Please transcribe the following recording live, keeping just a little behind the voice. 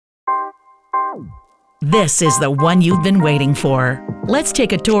This is the one you've been waiting for. Let's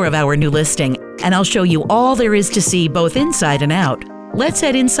take a tour of our new listing, and I'll show you all there is to see both inside and out. Let's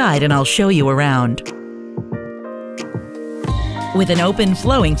head inside and I'll show you around. With an open,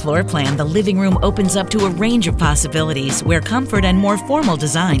 flowing floor plan, the living room opens up to a range of possibilities where comfort and more formal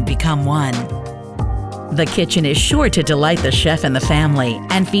design become one. The kitchen is sure to delight the chef and the family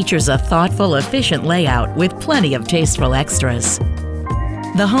and features a thoughtful, efficient layout with plenty of tasteful extras.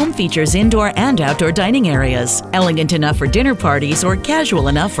 The home features indoor and outdoor dining areas, elegant enough for dinner parties or casual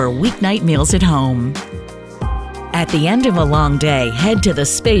enough for weeknight meals at home. At the end of a long day, head to the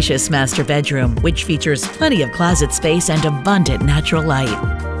spacious master bedroom, which features plenty of closet space and abundant natural light.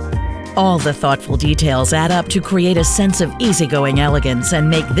 All the thoughtful details add up to create a sense of easygoing elegance and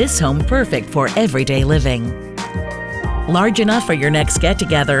make this home perfect for everyday living. Large enough for your next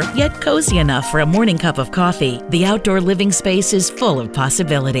get-together, yet cozy enough for a morning cup of coffee, the outdoor living space is full of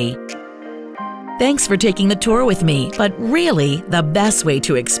possibility. Thanks for taking the tour with me, but really, the best way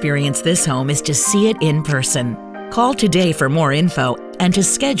to experience this home is to see it in person. Call today for more info and to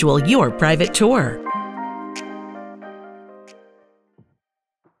schedule your private tour.